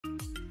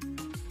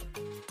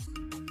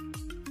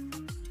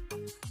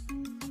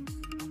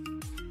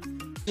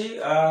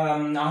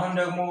አሁን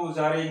ደግሞ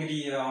ዛሬ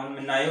እንግዲህ አሁን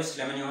የምናየው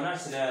ስለምን ይሆናል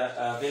ስለ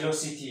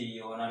ቬሎሲቲ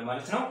ይሆናል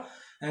ማለት ነው።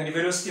 እንግዲህ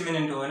ቬሎሲቲ ምን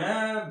እንደሆነ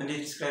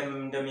እንዴት ዲስክራይብ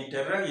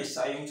እንደሚደረግ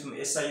የኤስአይ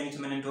ዩኒት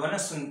ምን እንደሆነ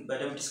እሱን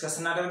በደንብ ዲስከስ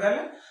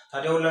እናደርጋለን።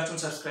 ታዲያ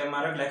ሁላችሁም ሰብስክራይብ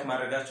ማድረግ ላይክ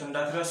ማድረጋችሁን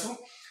እንዳትረሱ።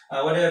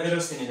 ወደ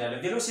ቬሎሲቲ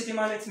እንሄዳለን። ቬሎሲቲ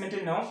ማለት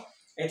ምንድነው?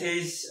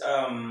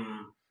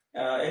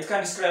 It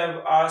can describe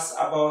us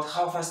about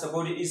how fast the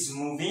body is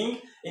moving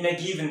in a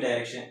given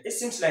direction. It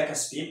seems like a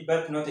speed,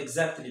 but not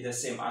exactly the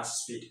same as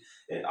speed.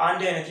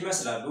 አንድ አይነት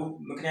ይመስላሉ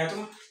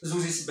ምክንያቱም ብዙ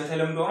ጊዜ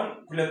በተለምዶን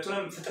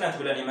ሁለቱንም ፍጥነት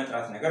ብለን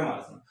የመጥራት ነገር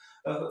ማለት ነው።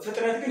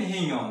 ፍጥነት ግን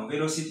ይሄኛው ነው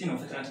ቬሎሲቲ ነው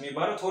ፍጥነት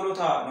የሚባለው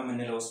ቶሎታ ነው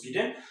የምንለው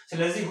ስፒድን።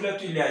 ስለዚህ ሁለቱ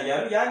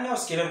ይለያያሉ። ያኛው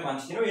ስኬለር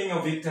ኳንቲቲ ነው የኛው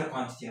ቬክተር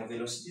ኳንቲቲ ነው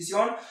ቬሎሲቲ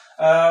ሲሆን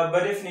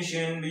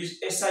በዴፊኒሽን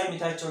ኤስአይ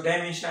ዩኒታቸው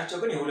ዳይሜንሽናቸው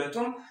ግን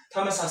የሁለቱም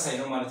ተመሳሳይ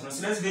ነው ማለት ነው።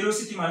 ስለዚህ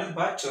ቬሎሲቲ ማለት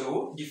ባጭሩ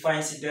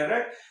ዲፋይን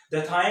ሲደረግ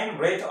the time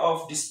rate of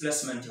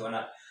displacement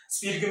ይሆናል።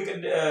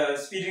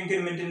 ስፒድን ግን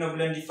ምንድነው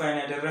ብለን ዲፋይን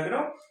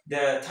ያደረግነው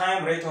the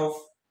time rate of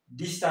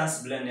distance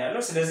ብለን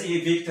ያለው። ስለዚህ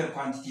የቬክተር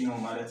ኳንቲቲ ነው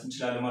ማለት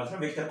እንችላለን ማለት ነው።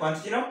 ቬክተር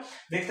ኳንቲቲ ነው።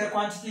 ቬክተር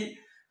ኳንቲቲ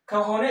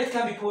ከሆነ it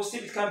can be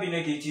positive it can be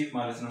negative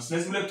ማለት ነው።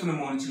 ስለዚህ ሁለቱንም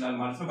መሆን ይችላል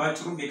ማለት ነው።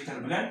 ባጭሩ ቬክተር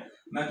ብለን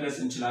መግለጽ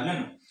እንችላለን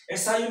ነው።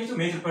 SI ዩኒቱ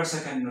ሜትር ፐር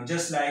ሰከንድ ነው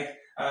just like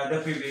the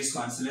previous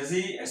one።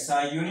 ስለዚህ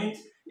SI unit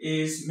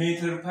is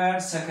meter per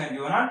second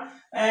ይሆናል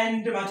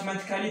and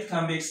mathematically it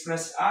can be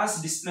expressed as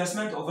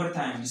displacement over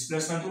time።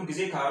 displacementን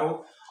ጊዜ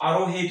አሮ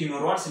ሄድ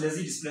ይኖረዋል።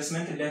 ስለዚህ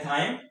displacement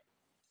ለታይም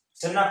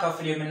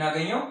ስናካፍል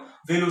የምናገኘው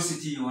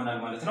ቬሎሲቲ ይሆናል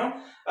ማለት ነው።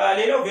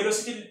 ሌላው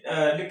ቬሎሲቲ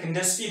ልክ እንደ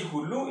ስፒድ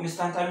ሁሉ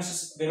instantaneous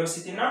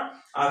ቬሎሲቲ እና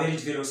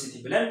አቨሬጅ ቬሎሲቲ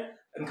ብለን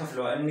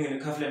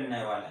እንከፍለን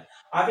እናየዋለን።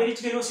 አቨሬጅ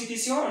ቬሎሲቲ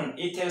ሲሆን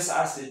it tells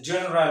us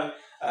general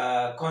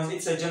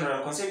it's a general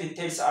concept. It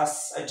tells us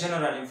a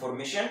general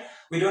information.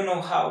 We don't know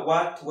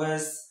what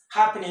was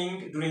happening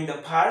during the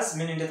past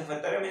ምን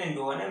እንደተፈጠረ ምን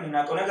እንደሆነ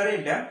ምናውቀው ነገር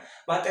የለም።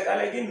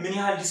 በአጠቃላይ ግን ምን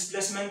ያህል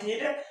ዲስፕሌስመንት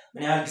ሄደ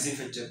ምን ያህል ጊዜ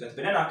ፈጀበት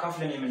ብለን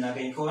አካፍለን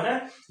የምናገኝ ከሆነ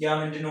ያ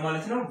ምንድነው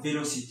ማለት ነው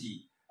ቬሎሲቲ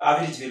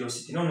average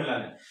velocity ነው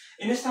እንላለን።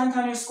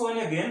 instantaneous ከሆነ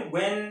ግን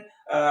when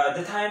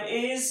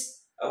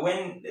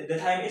the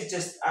time is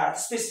just at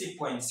specific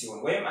point ሲሆን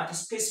ወይም at a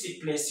specific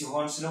place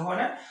ሲሆን ስለሆነ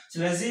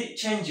ስለዚህ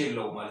change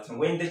የለው ማለት ነው።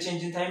 when the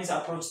change in time is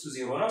approach to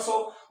zero ነው. So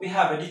we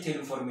have a detailed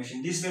information.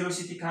 This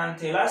velocity can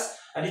tell us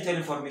a detailed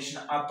information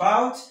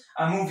about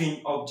a moving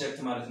object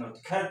ማለት ነው።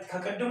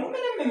 ከቀድሞ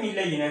ምንም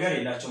የሚለይ ነገር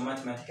የላቸው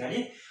ማቴማቲካሊ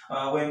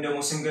ወይም ደግሞ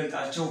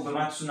ስንገልጣቸው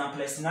በማትሱና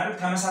አፕላይ ስናደርግ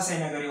ተመሳሳይ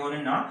ነገር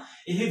ይሆንና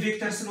ይሄ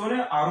ቬክተር ስለሆነ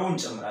አሮን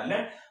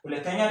ጨምራለን።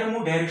 ሁለተኛ ደግሞ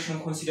ዳይሬክሽን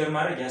ኮንሲደር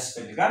ማድረግ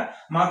ያስፈልጋል።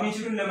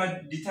 ማግኒቲዩድን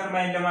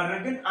ዲተርማይን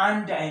ለማድረግ ግን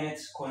አንድ አይነት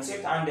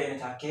ኮንሴፕት አንድ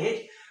አይነት አካሄድ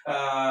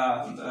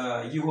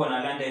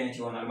ይሆናል አንድ አይነት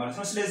ይሆናል ማለት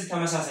ነው። ስለዚህ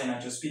ተመሳሳይ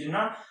ናቸው ስፒድ እና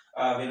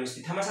ቬሎሲቲ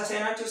ተመሳሳይ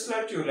ናቸው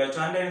ስላችሁ ይላችሁ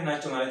አንድ አይነት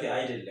ናቸው ማለት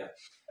አይደለም።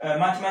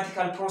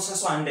 ማቴማቲካል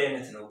ፕሮሰሱ አንድ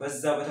አይነት ነው።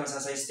 በዛ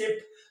በተመሳሳይ ስቴፕ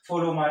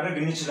ፎሎ ማድረግ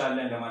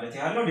እንችላለን ለማለት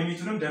ያለው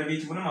ሊሚቱንም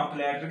ደሪቬቲቭንም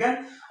አፕላይ አድርገን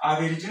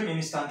አቨሬጅንም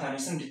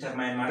ኢንስታንታኒየስን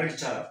ዲተርማይን ማድረግ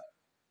ይቻላል።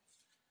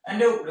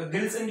 እንደው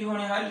ግልጽ እንዲሆን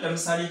ያህል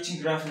ለምሳሌ እቺን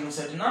ግራፍ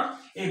እንውሰድና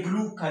ብሉ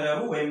ከለሩ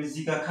ወይም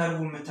እዚህ ጋር ከርቡ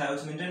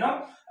የምታዩት ምንድነው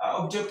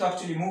ኦብጀክቱ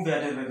አክቹሊ ሙቭ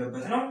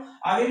ያደረገበት ነው።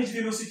 አቨሬጅ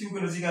ቬሎሲቲው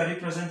ግን እዚህ ጋር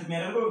ሪፕሬዘንት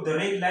የሚያደርገው the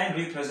red line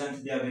represent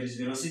the average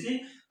velocity።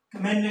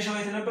 መነሻው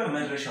የተነበር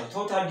መድረሻው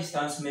ቶታል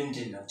ዲስታንስ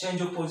ምንድነው ቼንጅ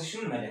ኦፍ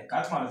ፖዚሽን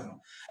መለካት ማለት ነው።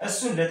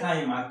 እሱን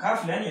ለታይም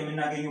አካፍለን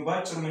የምናገኘው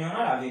ባጭሩ ምን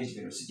ይሆናል አቨሬጅ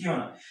ቬሎሲቲ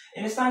ይሆናል።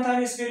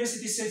 ኢንስታንታኒየስ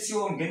ቬሎሲቲ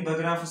ሲሆን ግን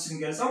በግራፉ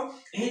ስንገልጸው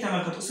ይሄ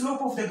ተመልከቱ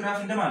ስሎፕ ኦፍ ዘ ግራፍ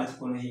እንደማለት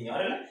እኮ ነው ይሄኛው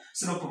አይደል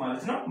ስሎፕ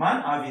ማለት ነው ማን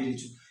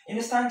አቨሬጁ።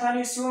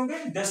 ኢንስታንታኒየስ ሲሆን ግን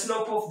the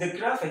slope of the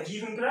graph a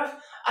given graph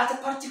at a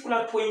particular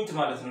point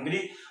ማለት ነው።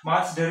 እንግዲህ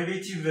ማትስ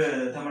ደሪቬቲቭ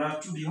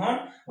ተምራችሁ ቢሆን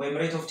ወይም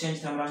ሬት ኦፍ ቼንጅ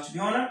ተምራችሁ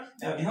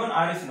ቢሆን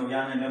አሪፍ ነው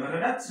ያንን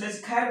ለመረዳት።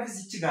 ስለዚህ ካርቭ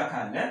እዚች ጋር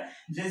ካለ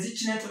ለዚች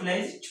ነጥብ ላይ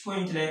እዚች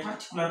ፖይንት ላይ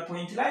ፓርቲኩላር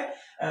ፖይንት ላይ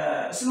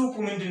ስሎፑ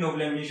ምንድነው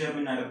ብለን ሜዠር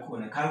የምናደርግ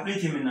ከሆነ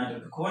ካልኩሌት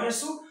የምናደርግ ከሆነ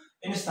እሱ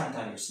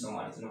ኢንስታንታኒየስ ነው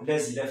ማለት ነው።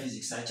 ለዚህ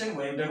ለፊዚክሳችን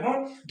ወይም ደግሞ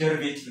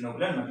ደሪቬቲቭ ነው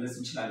ብለን መግለጽ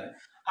እንችላለን።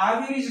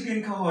 አቨሬጅ ግን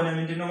ከሆነ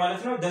ምንድነው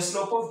ማለት ነው the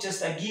slope of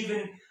just a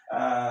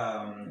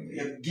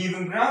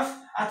given graph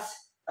at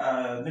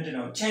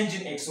ምንድነው change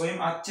in x ወይም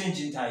at change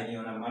in time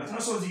ይሆናል ማለት ነው።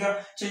 ሶ እዚህ ጋር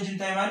change in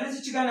time አለ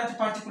እዚህ ጋር at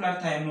particular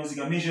time ነው እዚህ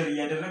ጋር ሜዠር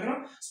እያደረግነው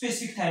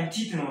specific time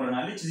t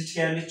ትኖረናለች እዚህ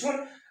ጋር ያለችውን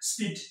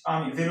ስፒድ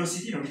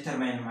ቬሎሲቲ ነው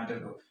ዲተርማይን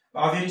ማድረገው።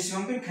 አቨሬጅ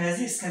ሲሆን ግን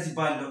ከዚህ እስከዚህ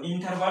ባለው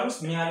ኢንተርቫል ውስጥ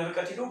ምን ያህል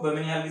ርቀት ሄዶ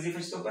በምን ያህል ጊዜ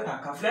ፈጅቶበት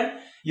አካፍለን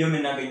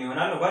የምናገኘው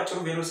ይሆናል። ባጭሩ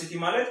ቬሎሲቲ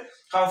ማለት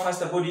how fast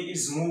the body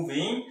is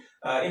moving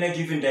in a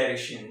given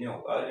direction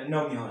ነው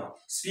የሚሆነው።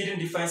 ስፒድን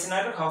ዲፋይን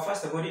ስናደርግ how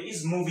fast the body is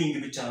moving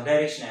ብቻ ነው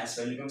ዳይሬክሽን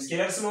አያስፈልግም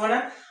ስኬለር ስለሆነ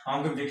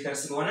አሁን ግን ቬክተር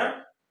ስለሆነ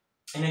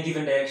in a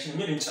given direction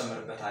የሚል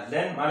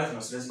እንጨምርበታለን ማለት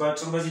ነው። ስለዚህ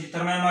ባጭሩ በዚህ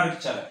ዲተርማይን ማድረግ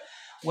ይቻላል።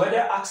 ወደ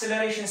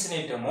አክሰለሬሽን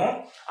ስንሄድ ደግሞ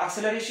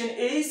አክሰለሬሽን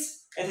is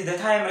the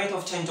time rate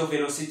of change of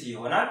velocity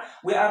ይሆናል።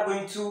 we are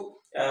going to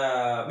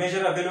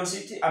measure a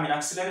velocity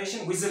acceleration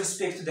with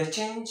respect to the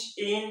change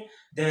in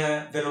the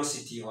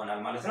velocity ይሆናል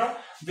ማለት ነው።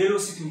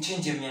 ቬሎሲቲውን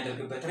ቼንጅ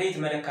የሚያደርግበት ሬት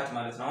መለካት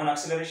ማለት ነው። አሁን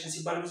አክሰለሬሽን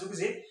ሲባል ብዙ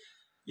ጊዜ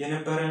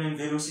የነበረንን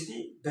ቬሎሲቲ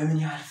በምን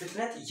ያህል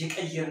ፍጥነት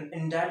እየቀየርን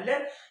እንዳለ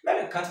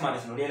መለካት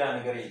ማለት ነው ሌላ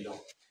ነገር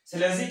የለውም።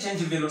 ስለዚህ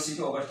change in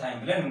velocity over time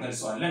ብለን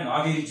እንገልጸዋለን ነው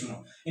አቬሬጁ ነው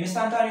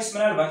instantaneous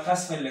ምናልባት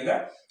ካስፈለገ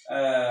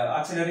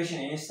acceleration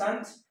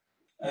instant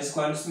is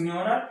equal to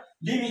ይሆናል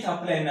ሊሚት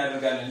አፕላይ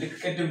እናደርጋለን ልክ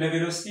ቅድም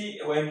ለቬሎሲቲ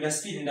ወይም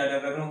ለስፒድ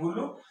እንዳደረግነው ሁሉ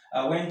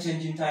when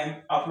change in time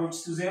approaches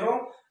to zero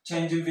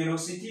change in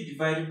velocity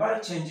divided by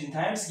change in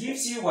times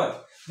gives you what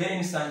the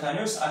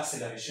instantaneous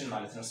acceleration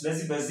ማለት ነው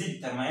ስለዚህ በዚህ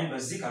ዲተርማይን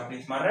በዚህ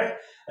ካልኩሌት ማድረግ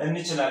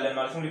እንችላለን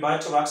ማለት ነው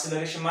ባጭሩ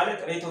acceleration ማለት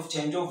rate of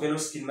change of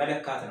velocity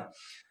መለካት ነው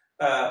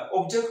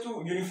ኦብጀክቱ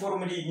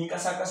ዩኒፎርምሊ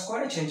የሚንቀሳቀስ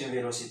ከሆነ change in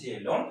velocity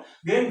የለውም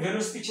ግን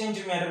velocity change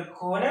የሚያደርግ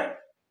ከሆነ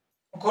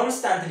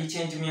constantly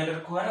change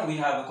የሚያደርግ ከሆነ we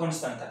have a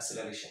constant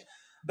acceleration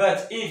but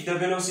if the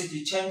velocity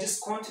changes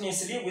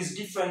continuously with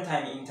different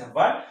time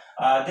interval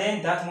then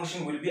that motion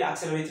will be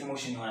accelerated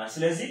motion ይሆናል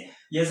ስለዚህ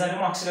የዛ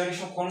ደግሞ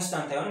acceleration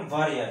constant አይሆንም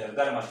vary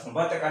ያደርጋል ማለት ነው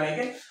በአጠቃላይ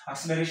ግን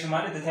acceleration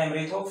ማለት the time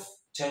rate of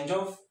change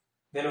of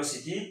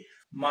velocity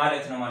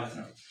ማለት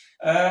ነው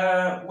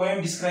ወይም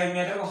describe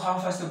የሚያደርገው how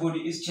fast the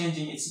body is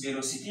changing its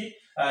velocity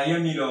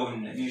የሚለውን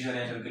measure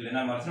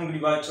ያደርግልናል ማለት ነው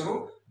እንግዲህ ባጭሩ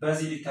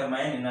በዚህ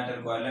ዲተርማይን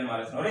እናደርጋለን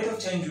ማለት ነው rate of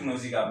change ነው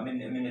እዚህ ጋር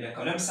ምን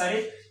ለካው ለምሳሌ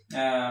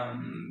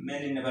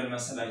ምን እንበል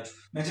መሰላችሁ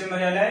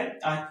መጀመሪያ ላይ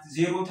at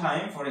zero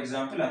time for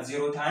example at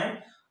zero time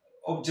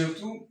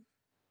ኦብጀክቱ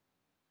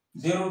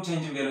zero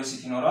change in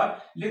velocity ኖሯል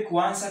ልክ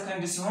 1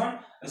 second ሲሆን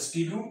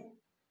ስፒዱ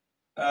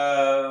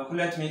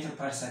 2 ሜትር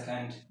per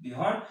second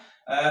ቢሆን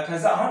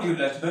ከዛ አሁን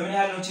ይውላችሁ በምን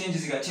ያህል ነው change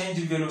እዚህ ጋር change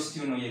in velocity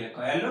ነው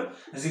እየለካው ያለው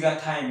እዚህ ጋር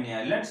time ነው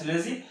ያለን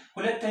ስለዚህ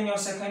ሁለተኛው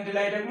ሰከንድ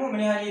ላይ ደግሞ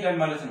ምን ያህል ይሄዳል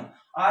ማለት ነው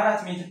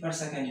 4 ሜትር per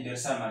second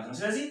ይደርሳል ማለት ነው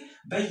ስለዚህ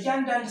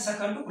በእያንዳንዱ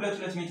ሰከንዱ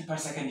 2 ሜትር per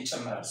second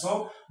ይጨምራል so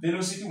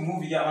velocity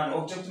move ያማን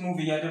ኦብጀክት ሙቭ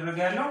እያደረገ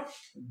ያለው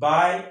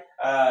by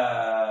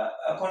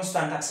a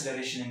constant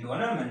acceleration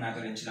እንደሆነ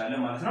መናገር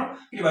እንችላለን ማለት ነው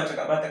እንግዲህ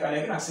በአጠቃላይ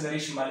ግን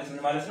acceleration ማለት ምን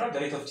ማለት ነው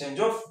the rate of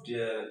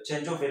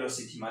change of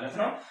velocity ማለት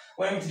ነው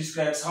ወይም it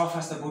describes how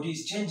fast the body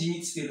is changing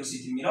its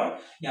velocity የሚለው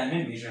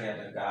ያንን ሜዠር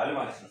ያደርጋል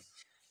ማለት ነው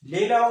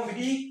ሌላው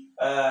እንግዲህ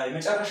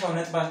የመጨረሻው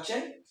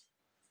ነጥባችን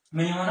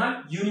ምን ይሆናል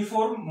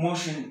ዩኒፎርም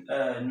ሞሽን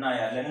እና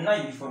ያለንና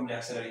ዩኒፎርምሊ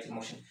አክሰለሬትድ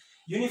ሞሽን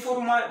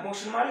ዩኒፎርም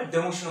ሞሽን ማለት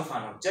the motion of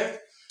an object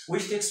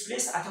which takes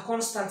place at a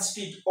constant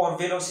speed or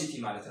velocity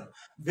ማለት ነው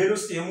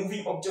velocity a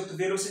moving object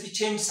velocity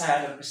change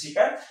ሳያደርግ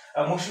ሲቀር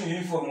motion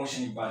uniform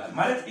motion ይባላል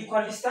ማለት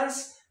equal distance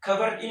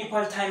covered in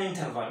equal time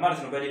interval ማለት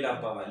ነው በሌላ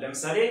አባባል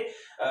ለምሳሌ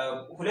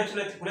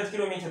 2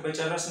 ኪሎ ሜትር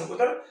በጨረስን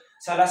ቁጥር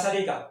 30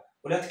 ደቂቃ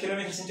 2 ኪሎ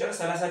ሜትር ስንጨርስ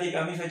 30 ደቂቃ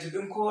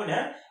የሚፈጅብን ከሆነ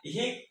ይሄ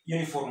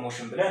ዩኒፎርም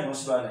ሞሽን ብለን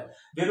እንወስዳለን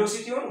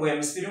ቬሎሲቲውን ወይም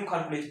ስፒዱን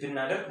ካልኩሌት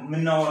ብናደርግ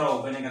ምናወራው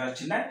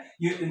በነገራችን ላይ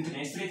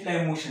ስትሬት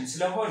ላይን ሞሽን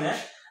ስለሆነ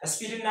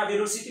ስፒድ እና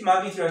ቬሎሲቲ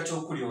ማግኒቲዩዳቸው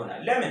እኩል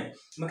ይሆናል ለምን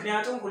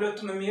ምክንያቱም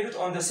ሁለቱም የሚሄዱት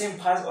on the same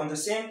path on the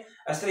same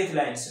straight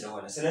line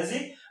ስለሆነ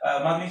ስለዚህ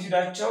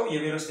ማግኒቲዩዳቸው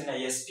የቬሎሲቲ እና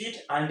የስፒድ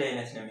አንድ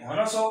አይነት ነው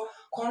የሚሆነው so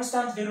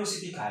constant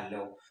velocity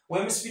ካለው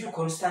ወይም ስፒዱ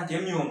ኮንስታንት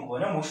የሚሆን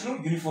ከሆነ ሞሽኑ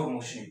ዩኒፎርም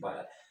ሞሽን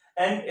ይባላል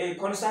and a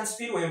constant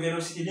speed or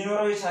velocity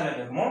ሊኖረው ይችላል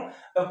ደግሞ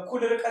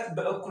እኩል ርቀት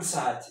በእኩል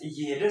ሰዓት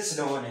እየሄደ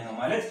ስለሆነ ነው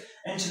ማለት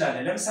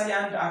እንችላለን ለምሳሌ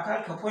አንድ አካል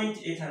ከፖይንት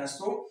A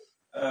ተነስቶ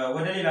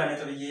ወደ ሌላ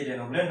ነጥብ እየሄደ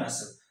ነው ብለን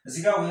እናስብ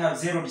እዚህ ጋር we have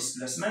zero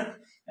displacement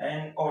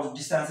and or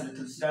distance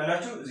ልትሉ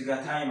ትችላላችሁ እዚህ ጋር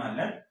ታይም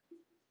አለን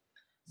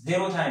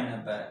zero time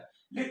ነበር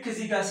ልክ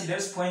እዚህ ጋር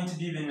ሲደርስ ፖይንት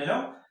B ብንለው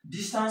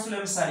ዲስታንሱ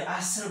ለምሳሌ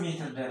 10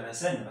 ሜትር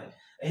ደረሰ እንበል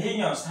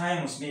ይሄኛው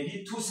ታይሙስ maybe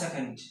 2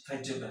 ሰከንድ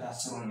ፈጀበት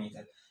 10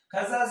 ሜትር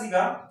ከዛ እዚህ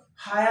ጋር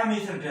 20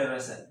 ሜትር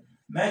ደረሰ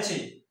መቼ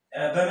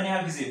በምን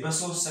ያህል ጊዜ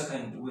በ3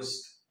 ሰከንድ ውስጥ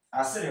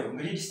 10 ነው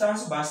እንግዲህ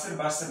ዲስታንሱ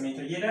በ10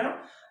 ሜትር እየሄደ ነው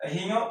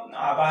ይሄኛው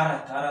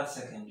በ4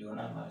 ሰከንድ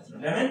ይሆናል ማለት ነው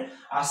ለምን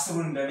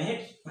 10ን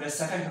ለመሄድ 2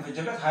 ሰከንድ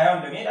ከፈጀበት 20ን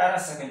ለመሄድ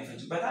 4 ሰከንድ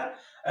ይፈጅበታል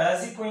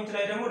እዚህ ፖይንት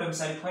ላይ ደግሞ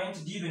ለምሳሌ ፖይንት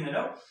ዲ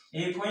ብንለው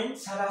ይሄ ፖይንት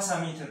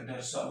 30 ሜትር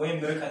ደርሷል ወይም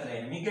ርቀት ላይ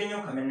ነው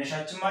የሚገኘው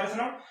ከመነሻችን ማለት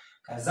ነው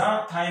ከዛ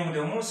ታይሙ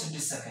ደግሞ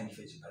 6 ሰከንድ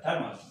ይፈጅበታል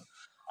ማለት ነው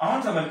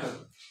አሁን ተመልከቱ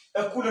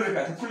እኩል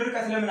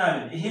ርቀት ለምን አለ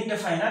ይሄ እንደ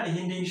ፋይናል ይሄ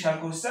እንደ ኢኒሻል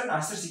ኮንስተንት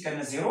 10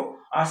 ሲቀነስ 0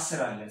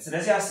 10 አለ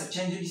ስለዚህ 10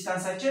 ቼንጅ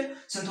ዲስታንሳችን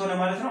ስንት ሆነ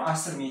ማለት ነው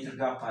 10 ሜትር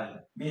ጋፕ አለ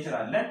ሜትር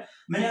አለ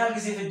ምን ያህል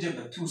ጊዜ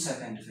ፈጀበት 2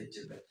 ሰከንድ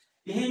ፈጀበት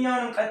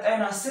ይሄኛውንም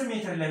ቀጣዩን 10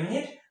 ሜትር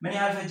ለመሄድ ምን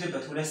ያህል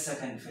ፈጀበት 2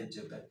 ሰከንድ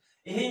ፈጀበት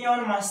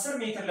ይሄኛውንም 10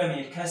 ሜትር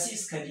ለመሄድ ከሲ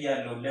እስከ ዲ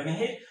ያለው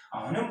ለመሄድ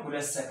አሁንም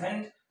 2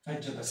 ሰከንድ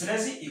ፈጀበት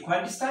ስለዚህ ኢኳል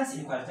ዲስታንስ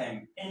ኢኳል ታይም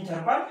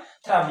ኢንተርቫል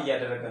ትራቭል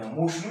ያደረገ ነው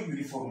ሞሽኑ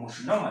ዩኒፎርም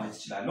ሞሽን ነው ማለት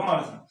ይችላል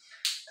ማለት ነው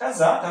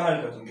ከዛ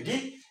ተመልከቱ እንግዲህ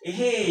ይሄ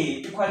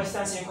ኢኳል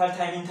ዲስታንስ ኢኳል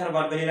ታይም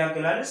ኢንተርቫል በሌላ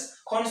አገላለጽ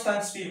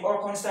ኮንስታንት ስፒድ ኦር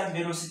ኮንስታንት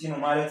ቬሎሲቲ ነው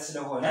ማለት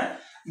ስለሆነ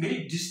እንግዲህ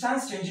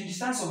ዲስታንስ ቼንጂንግ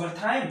ዲስታንስ ኦቨር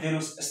ታይም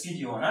ቬሎሲቲ ስፒድ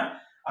ይሆናል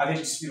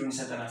አቨሬጅ ስፒዱን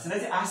ይሰጠናል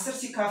ስለዚህ 10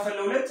 ሲካፈል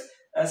ለ2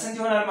 ስንት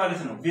ይሆናል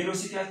ማለት ነው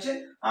ቬሎሲቲያችን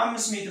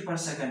 5 ሜትር per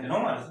second ነው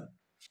ማለት ነው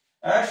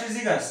እሺ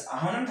እዚህ ጋርስ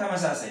አሁንም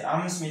ተመሳሳይ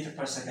 5 ሜትር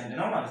per second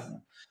ነው ማለት ነው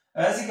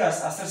እዚህ ጋርስ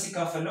 10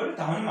 ሲካፈል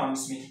ለ2 አሁንም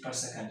 5 ሜትር per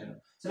second ነው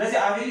ስለዚህ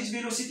average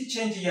velocity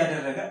change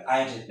እያደረገ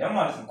አይደለም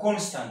ማለት ነው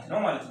ኮንስታንት ነው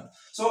ማለት ነው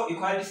so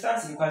equal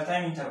distance equal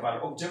time interval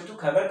ኦብጀክቱ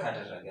ከቨር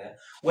ካደረገ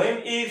ወይም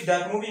if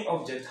that moving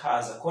object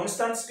has a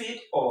constant speed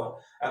or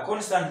a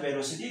constant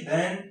velocity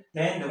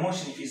then the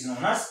motion is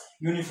known as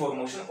uniform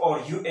motion or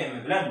UM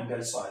ብለን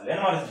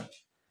እንገልጸዋለን ማለት ነው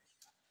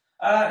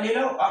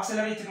ሌላው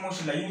accelerated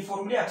motion ላይ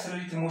uniformly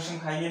accelerated motion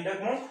ካየን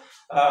ደግሞ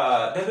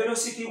the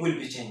velocity will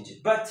be changed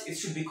but it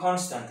should be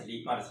constantly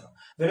ማለት ነው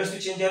velocity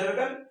change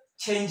ያደርጋል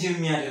change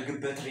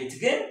የሚያደርግበት ሬት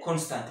ግን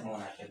ኮንስታንት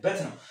መሆን አለበት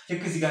ነው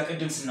ልክ እዚህ ጋር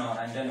ቅድም ስናወራ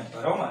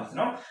እንደነበረው ማለት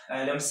ነው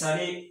ለምሳሌ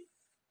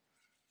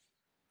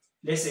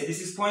let's say this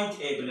is point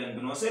A ብለን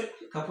ብንወስድ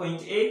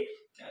ከፖይንት A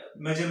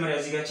መጀመሪያ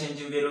እዚህ ጋር change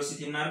in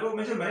velocity እናድርገው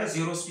መጀመሪያ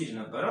 0 ስፒድ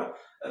ነበረው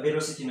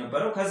velocity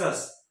ነበረው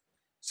ከዛስ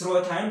through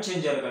time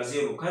change ያደርጋል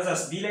 0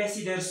 ከዛስ B ላይ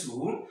ሲደርሱ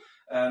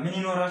ምን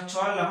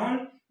ይኖራቸዋል አሁን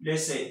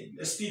let's say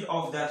the speed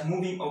of that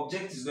moving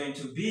object is going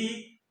to be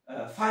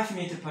 5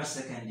 meter per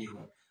second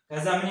ይሁን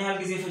ከዛ ምን ያህል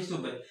ጊዜ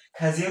ፈጅቶበት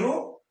ከ0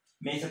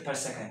 ሜትር ፐር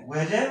ሰከንድ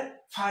ወደ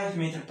 5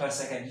 ሜትር ፐር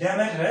ሰከንድ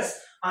ለመድረስ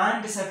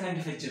 1 ሰከንድ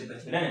ፈጅበት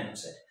ብለን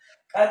እንወስድ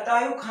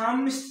ቀጣዩ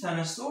ከ5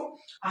 ተነስቶ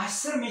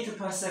 10 ሜትር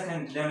ፐር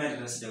ሰከንድ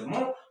ለመድረስ ደግሞ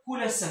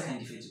 2 ሰከንድ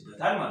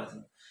ይፈጅበታል ማለት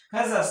ነው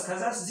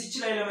ከዛስ እዚች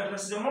ላይ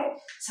ለመድረስ ደግሞ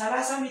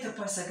 30 ሜትር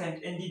ፐር ሰከንድ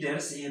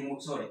እንዲደርስ ይሄ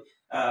ሶሪ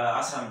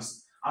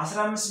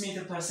 15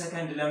 ሜትር ፐር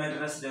ሰከንድ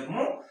ለመድረስ ደግሞ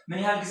ምን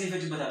ያህል ጊዜ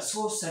ይፈጅበታል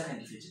 3 ሰከንድ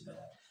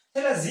ይፈጅበታል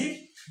ስለዚህ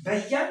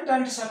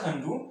በእያንዳንዱ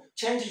ሰከንዱ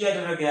ቼንጅ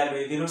እያደረገ ያለው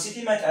የቬሎሲቲ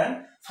መጠን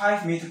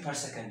 5 ሜትር ፐር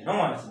ሰከንድ ነው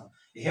ማለት ነው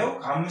ይሄው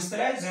ከ5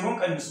 ላይ 0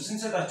 ቀንሱ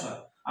ስንት ሰጣችኋል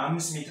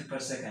 5 ሜትር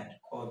ፐር ሰከንድ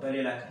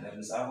በሌላ ከለር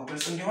ጻፈው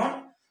ግልጽ እንዲሆን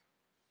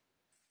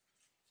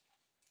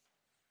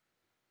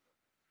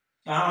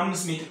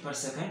 5 ሜትር ፐር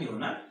ሰከንድ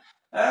ይሆናል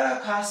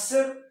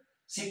ከ10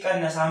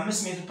 ሲቀነስ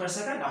 5 ሜትር ፐር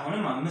ሰከንድ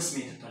አሁንም 5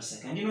 ሜትር ፐር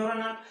ሰከንድ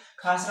ይኖረናል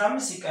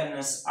ከ15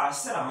 ሲቀነስ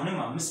 10 አሁንም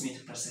 5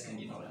 ሜትር ፐር ሰከንድ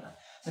ይኖረናል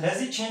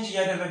ስለዚህ ቼንጅ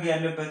ያደረገ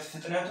ያለበት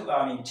ፍጥነቱ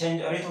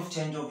ሬት ኦፍ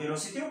ቼንጅ ኦፍ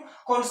ቬሎሲቲው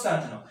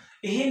ኮንስታንት ነው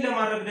ይሄን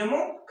ለማድረግ ደግሞ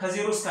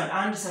ከ0 እስከ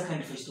 1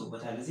 ሰከንድ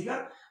ፈጅቶበታል እዚህ ጋር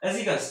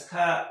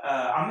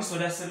ከ5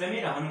 ወደ 10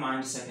 ለመሄድ አሁንም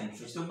 1 ሰከንድ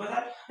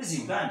ፈጅቶበታል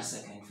እዚህም ጋር 1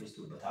 ሰከንድ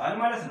ፈጅቶበታል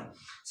ማለት ነው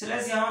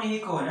ስለዚህ አሁን ይሄ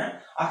ከሆነ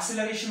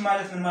አክሰለሬሽን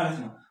ማለት ምን ማለት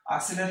ነው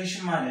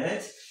አክሰለሬሽን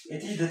ማለት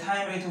it is the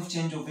time rate of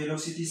change of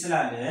velocity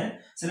ስላለን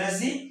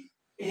ስለዚህ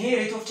ይሄ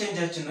ሬት ኦፍ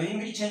ቼንጃችን ነው ይሄ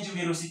እንግዲህ ቼንጅ ኦፍ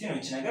ቬሎሲቲ ነው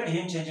እቺ ነገር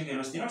ይሄም ቼንጅ ኦፍ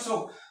ቬሎሲቲ ነው ሶ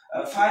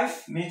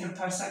 5 ሜትር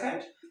ፐር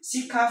ሰከንድ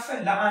ሲካፈል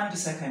ለ1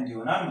 ሰከንድ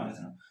ይሆናል ማለት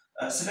ነው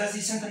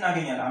ስለዚህ ስንት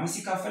እናገኛለን 5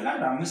 ሲካፈል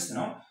ለ5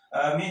 ነው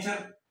ሜትር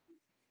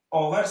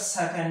ኦቨር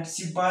ሰከንድ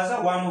ሲባዛ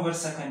 1 ኦቨር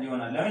ሰከንድ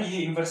ይሆናል ለምን ይሄ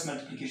ኢንቨርስ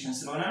መልቲፕሊኬሽን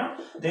ስለሆነ ነው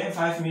then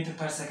 5 meter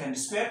per second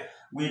square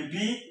will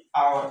be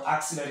our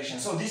acceleration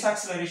so this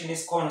acceleration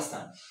is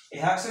constant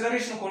ይሄ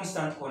acceleration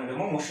constant ከሆነ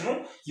ደግሞ ሞሽኑ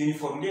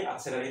uniformly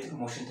accelerated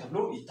motion ተብሎ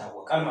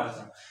ይታወቃል ማለት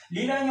ነው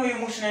ሌላኛው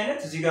የሞሽን አይነት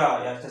እዚህ ጋር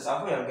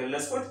ያልተጻፈው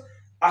ያልገለጽኩት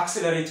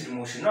accelerated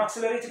motion ነው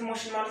accelerated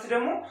motion ማለት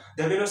ደግሞ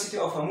the velocity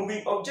of a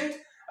moving object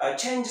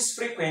changes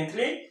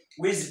frequently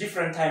with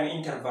different time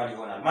interval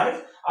ይሆናል ማለት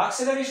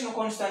acceleration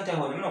constant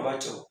አይሆንም ነው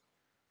ባጭሩ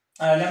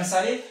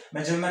ለምሳሌ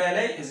መጀመሪያ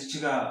ላይ እዚች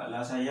ጋር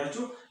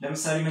ላሳያችሁ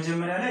ለምሳሌ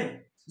መጀመሪያ ላይ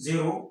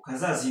 0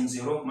 ከዛ እዚህም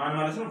 0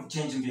 ማለት ነው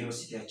change in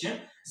velocity ያችን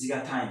እዚህ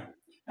ጋር time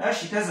እሺ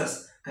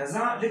ከዛ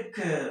ልክ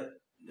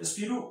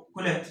ስፒዱ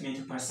 2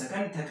 ሜትር ፐር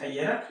ሰከንድ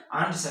ተቀየረ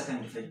 1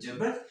 ሰከንድ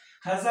ፈጀበት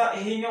ከዛ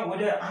ይሄኛው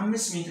ወደ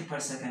 5 ሜትር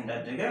ፐር ሰከንድ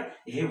አደገ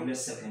ይሄ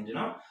 2 ሰከንድ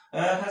ነው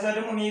ከዛ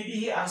ደግሞ ሜቢ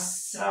ይሄ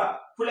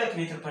 12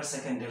 ሜትር ፐር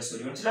ሰከንድ ደርሶ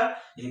ሊሆን ይችላል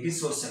ይሄ ግን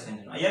 3 ሰከንድ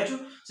ነው አያችሁ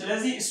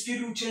ስለዚህ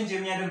ስፒዱ ቼንጅ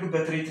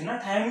የሚያደርግበት ሬት እና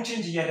ታይሙ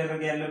ቼንጅ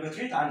እያደረገ ያለበት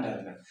ሬት አንድ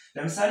አይደለም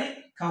ለምሳሌ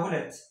ከ0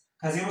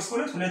 እስከ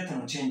 2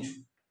 ነው ቼንጁ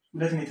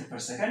 2 ሜትር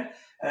ፐር ሰከንድ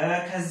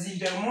ከዚህ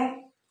ደግሞ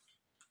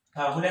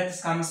ከ2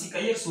 እስከ 5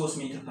 ሲቀየር 3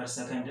 ሜትር ፐር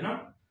ሰከንድ ነው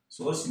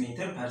 3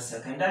 ሜትር ፐር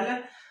ሰከንድ አለ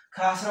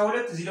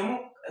ከ12 እዚህ ደግሞ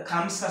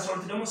ከ5 እስከ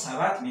 12 ደግሞ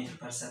 7 ሜትር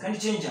ፐር ሰከንድ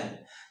ቼንጅ አለ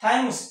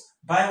ታይሙስ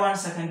by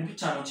 1 ሰከንድ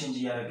ብቻ ነው ቼንጅ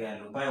እያደረገ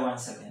ያለው by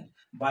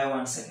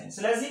 1 ሰከንድ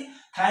ስለዚህ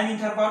ታይም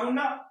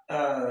ኢንተርቫሉና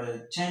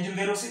ቼንጅ ኢን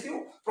ቬሎሲቲው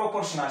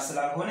ፕሮፖርሽናል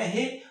ስላልሆነ ይሄ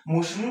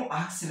ሞሽኑ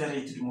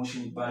አክሰለሬትድ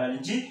ሞሽን ይባላል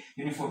እንጂ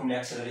ዩኒፎርምሊ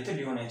አክሰለሬትድ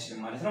ሊሆን አይችልም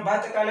ማለት ነው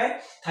በአጠቃላይ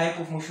ታይፕ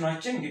ኦፍ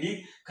ሞሽናችን እንግዲህ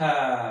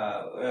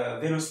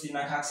ከቬሎሲቲ እና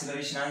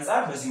ከአክሰለሬሽን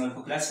አንፃር በዚህ መልኩ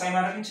ክላሲፋይ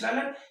ማድረግ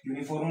እንችላለን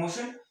ዩኒፎርም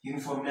ሞሽን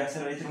ዩኒፎርምሊ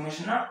አክሰለሬትድ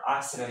ሞሽን እና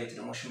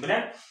አክሰለሬትድ ሞሽን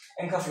ብለን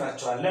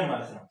እንከፍላቸዋለን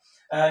ማለት ነው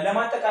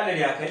ለማጠቃለል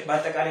ያክል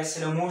በአጠቃላይ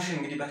ስለ ሞሽን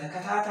እንግዲህ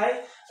በተከታታይ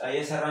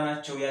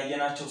የሰራናቸው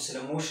ያየናቸው ስለ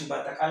ሞሽን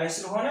በአጠቃላይ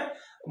ስለሆነ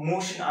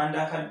ሞሽን አንድ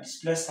አካል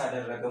ዲስፕሌስ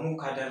ካደረገ ሙቭ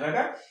ካደረገ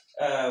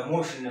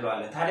ሞሽን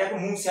እንለዋለን ታዲያ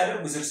ሙቭ ሲያደርግ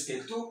with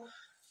respect to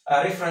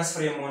ሪፈረንስ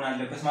ፍሬም መሆን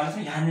አለበት ማለት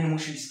ነው ያንን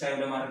ሞሽን ዲስክራይብ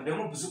ለማድረግ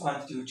ደግሞ ብዙ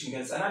ኳንቲቲዎችን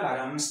ገልጸናል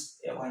 5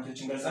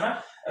 ኳንቲቲዎችን ገልጸናል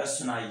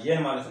እሱን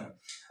አየን ማለት ነው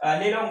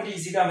ሌላው እንግዲህ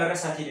እዚህ ጋር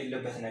መረሳት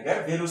የሌለበት ነገር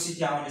ቬሎሲቲ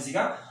አሁን እዚህ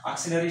ጋር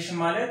አክሰለሬሽን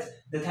ማለት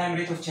the time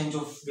rate of change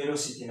of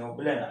velocity ነው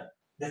ብለናል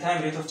the time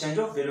rate of change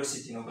of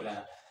velocity ነው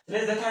ብለናል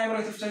ስለዚህ the time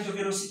rate of change of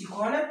velocity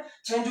ከሆነ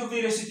change of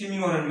velocity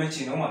የሚኖረን መቼ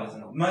ነው ማለት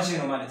ነው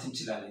ማለት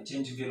እንችላለን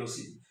change of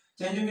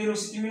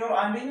velocity የሚኖረው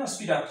አንደኛው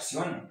speed up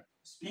ሲሆን ነው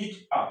speed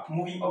up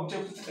moving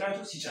object ፍጥነቱ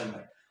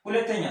ሲጨምር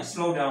ሁለተኛ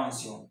slow down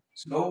ሲሆን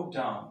slow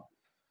down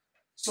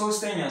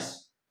ሶስተኛ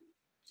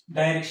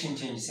direction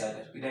change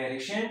ሲያደርግ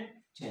direction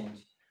change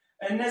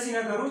እነዚህ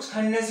ነገሮች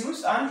ከነዚህ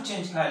ውስጥ አንድ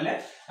ቼንጅ ካለ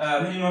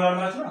ምን ይኖራል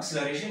ማለት ነው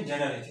አክሰለሬሽን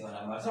ጀነሬት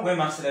ይሆናል ማለት ነው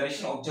ወይም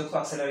አክሰለሬሽን ኦብጀክቱ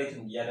አክሰለሬት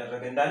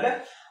እያደረገ እንዳለ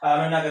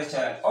መናገር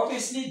ይቻላል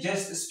ኦብቪየስሊ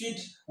ጀስት ስፒድ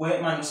ወይ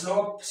ማን ስሎ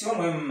አፕ ሲሆን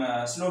ወይም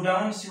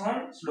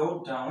ስሎ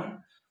ዳውን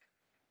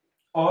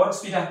or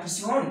speed up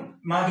ሲሆን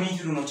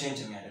ማግኒቲዩዱ ነው ቼንጅ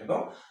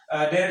የሚያደርገው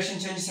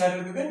ዳይሬክሽን ቼንጅ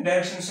ሲያደርግ ግን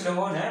ዳይሬክሽኑ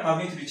ስለሆነ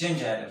ማግኒቲዩዱ ቼንጅ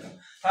አያደርግም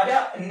ታዲያ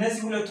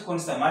እነዚህ ሁለቱ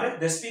ኮንስታንት ማለት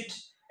the speed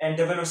and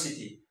the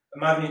velocity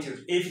magnitude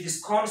if it is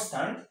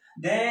constant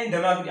then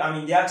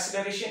the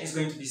acceleration is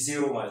going to be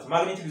zero ማለት ነው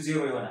ማግኒቲዩዱ ዜሮ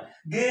ይሆናል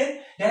ግን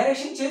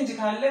ዳይሬክሽን ቼንጅ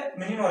ካለ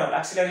ምን ይኖራል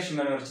አክሰለሬሽን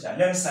መኖር ይችላል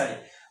ለምሳሌ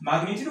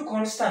ማግኒቲዩዱ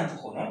ኮንስታንት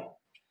ሆኖ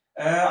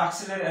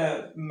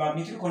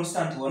ማግኒቲዩድ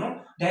ኮንስታንት ሆኖ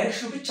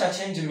ዳይሬክሽኑ ብቻ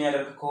ቼንጅ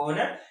የሚያደርግ ከሆነ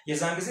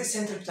የዛን ጊዜ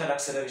ሴንትሪፒታል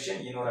አክሰለሬሽን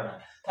ይኖረናል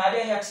ታዲያ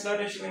ይሄ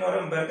አክሰለሬሽን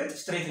የሚኖረን በርግጥ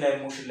ስትሬት ላይን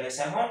ሞሽን ላይ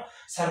ሳይሆን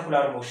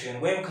ሰርኩላር ሞሽን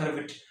ወይም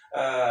ከርቭድ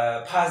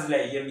ፓዝ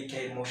ላይ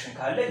የሚካሄድ ሞሽን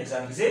ካለ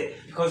የዛን ጊዜ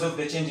because of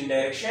the change in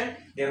direction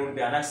there will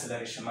be an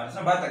acceleration ማለት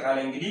ነው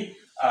በአጠቃላይ እንግዲህ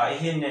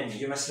ይሄንን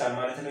ይመስላል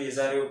ማለት ነው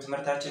የዛሬው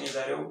ትምህርታችን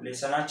የዛሬው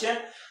ሌሰናችን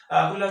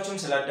ሁላችሁም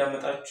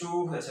ስላዳመጣችሁ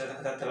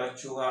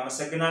ስለተከታተላችሁ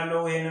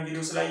አመሰግናለሁ ይሄንን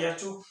ቪዲዮ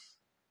ስላያችሁ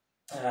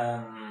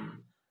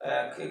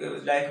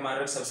ላይክ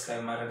ማድረግ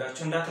ሰብስክራይብ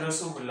ማድረጋችሁ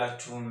እንዳትረሱ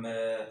ሁላችሁም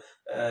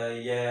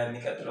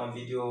የሚቀጥለውን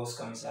ቪዲዮ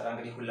እስከምሰራ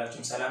እንግዲህ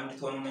ሁላችሁም ሰላም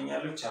እንድትሆኑ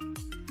እመኛለሁ